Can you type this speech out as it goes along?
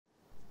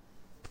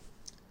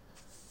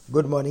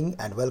Good morning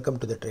and welcome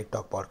to the Trade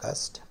Talk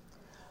podcast.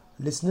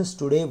 Listeners,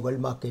 today world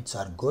markets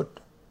are good.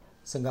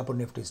 Singapore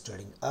Nifty is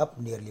trading up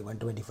nearly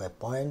 125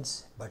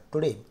 points, but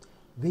today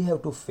we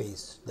have to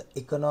face the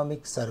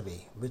economic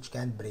survey which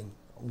can bring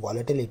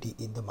volatility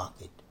in the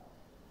market.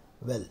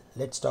 Well,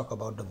 let's talk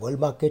about the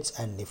world markets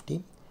and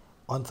Nifty.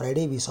 On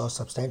Friday, we saw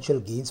substantial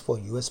gains for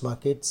US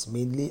markets,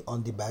 mainly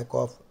on the back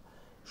of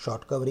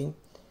short covering.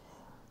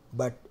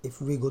 But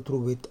if we go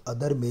through with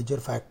other major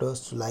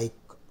factors like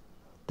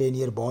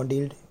 10-year bond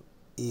yield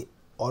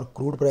or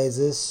crude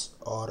prices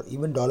or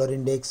even dollar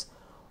index,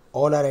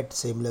 all are at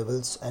same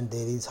levels and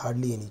there is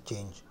hardly any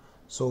change.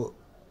 So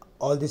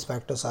all these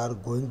factors are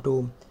going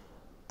to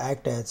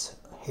act as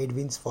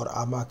headwinds for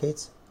our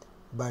markets.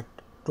 But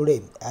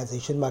today, as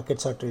Asian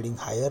markets are trading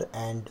higher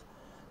and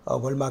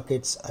world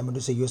markets,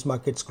 US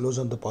markets close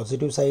on the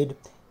positive side,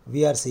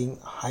 we are seeing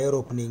higher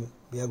opening.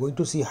 We are going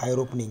to see higher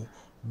opening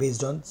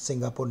based on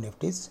Singapore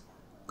Nifty's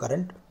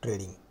current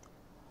trading.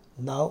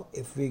 Now,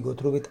 if we go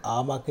through with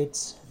our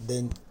markets,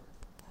 then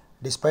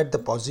despite the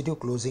positive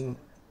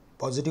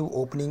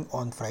opening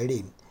on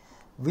Friday,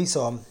 we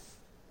saw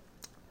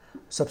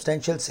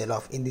substantial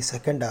sell-off in the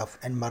second half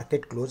and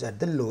market closed at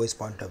the lowest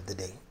point of the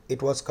day.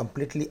 It was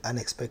completely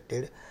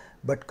unexpected,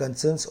 but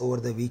concerns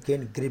over the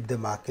weekend gripped the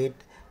market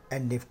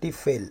and Nifty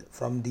fell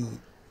from the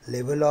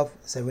level of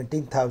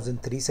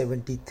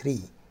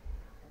 17,373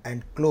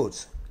 and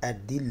closed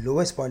at the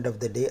lowest point of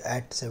the day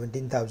at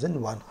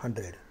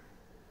 17,100.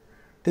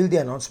 Till the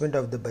announcement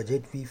of the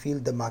budget, we feel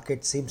the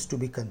market seems to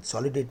be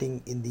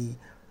consolidating in the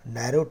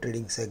narrow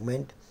trading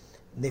segment.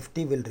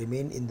 Nifty will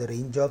remain in the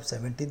range of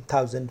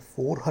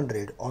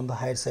 17,400 on the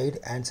higher side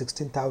and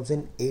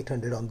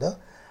 16,800 on the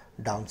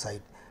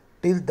downside.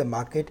 Till the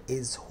market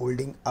is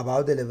holding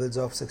above the levels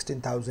of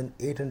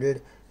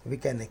 16,800, we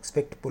can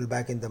expect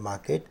pullback in the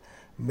market.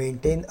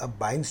 Maintain a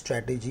buying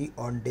strategy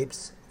on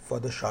dips for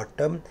the short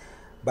term,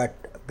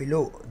 but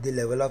below the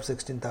level of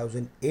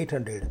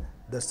 16,800,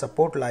 the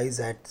support lies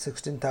at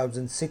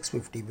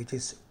 16,650, which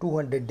is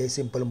 200-day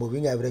simple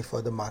moving average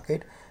for the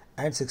market,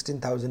 and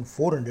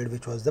 16,400,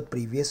 which was the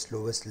previous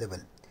lowest level.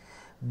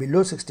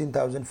 Below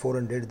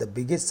 16,400, the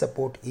biggest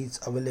support is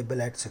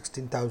available at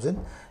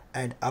 16,000,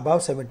 and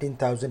above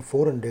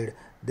 17,400,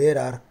 there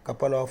are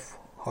couple of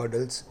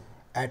hurdles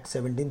at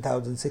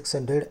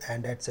 17,600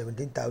 and at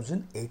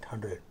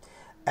 17,800.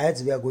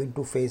 As we are going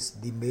to face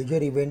the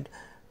major event,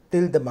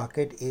 till the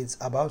market is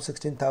above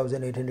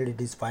 16,800, it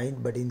is fine,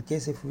 but in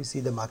case if we see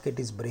the market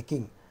is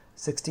breaking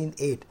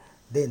 16,800,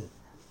 then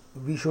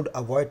we should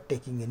avoid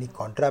taking any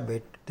contra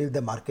bet till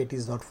the market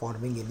is not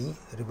forming any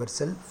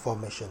reversal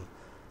formation.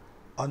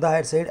 On the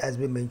higher side, as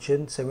we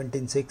mentioned,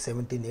 17,600,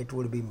 17,800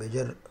 would be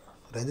major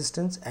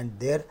resistance, and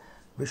there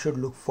we should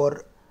look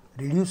for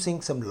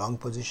reducing some long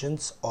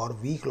positions or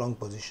weak long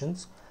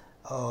positions.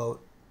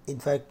 In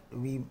fact,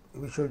 we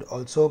should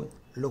also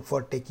look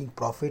for taking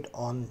profit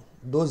on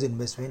those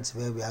investments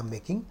where we are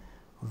making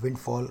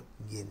windfall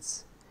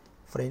gains.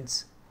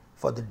 Friends,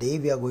 for the day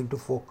we are going to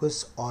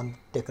focus on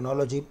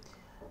technology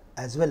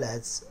as well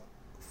as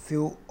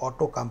few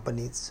auto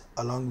companies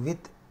along with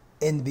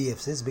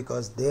NBFCs,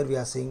 because there we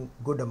are seeing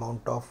good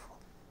amount of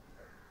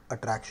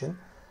attraction.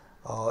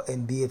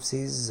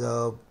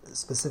 NBFCs,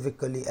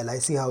 specifically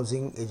LIC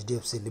Housing,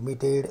 HDFC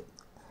Limited,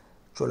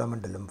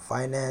 Cholamandalam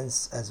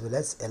Finance as well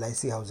as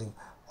LIC Housing.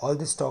 All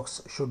these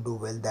stocks should do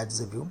well, that's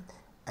the view,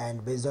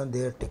 and based on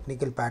their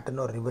technical pattern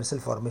or reversal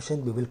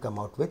formation, we will come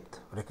out with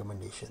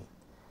recommendation.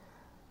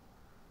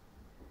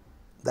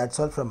 That's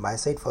all from my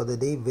side for the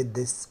day. With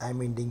this,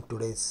 I'm ending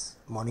today's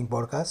morning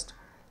podcast.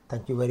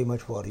 Thank you very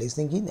much for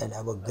listening in and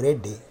have a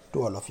great day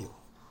to all of you.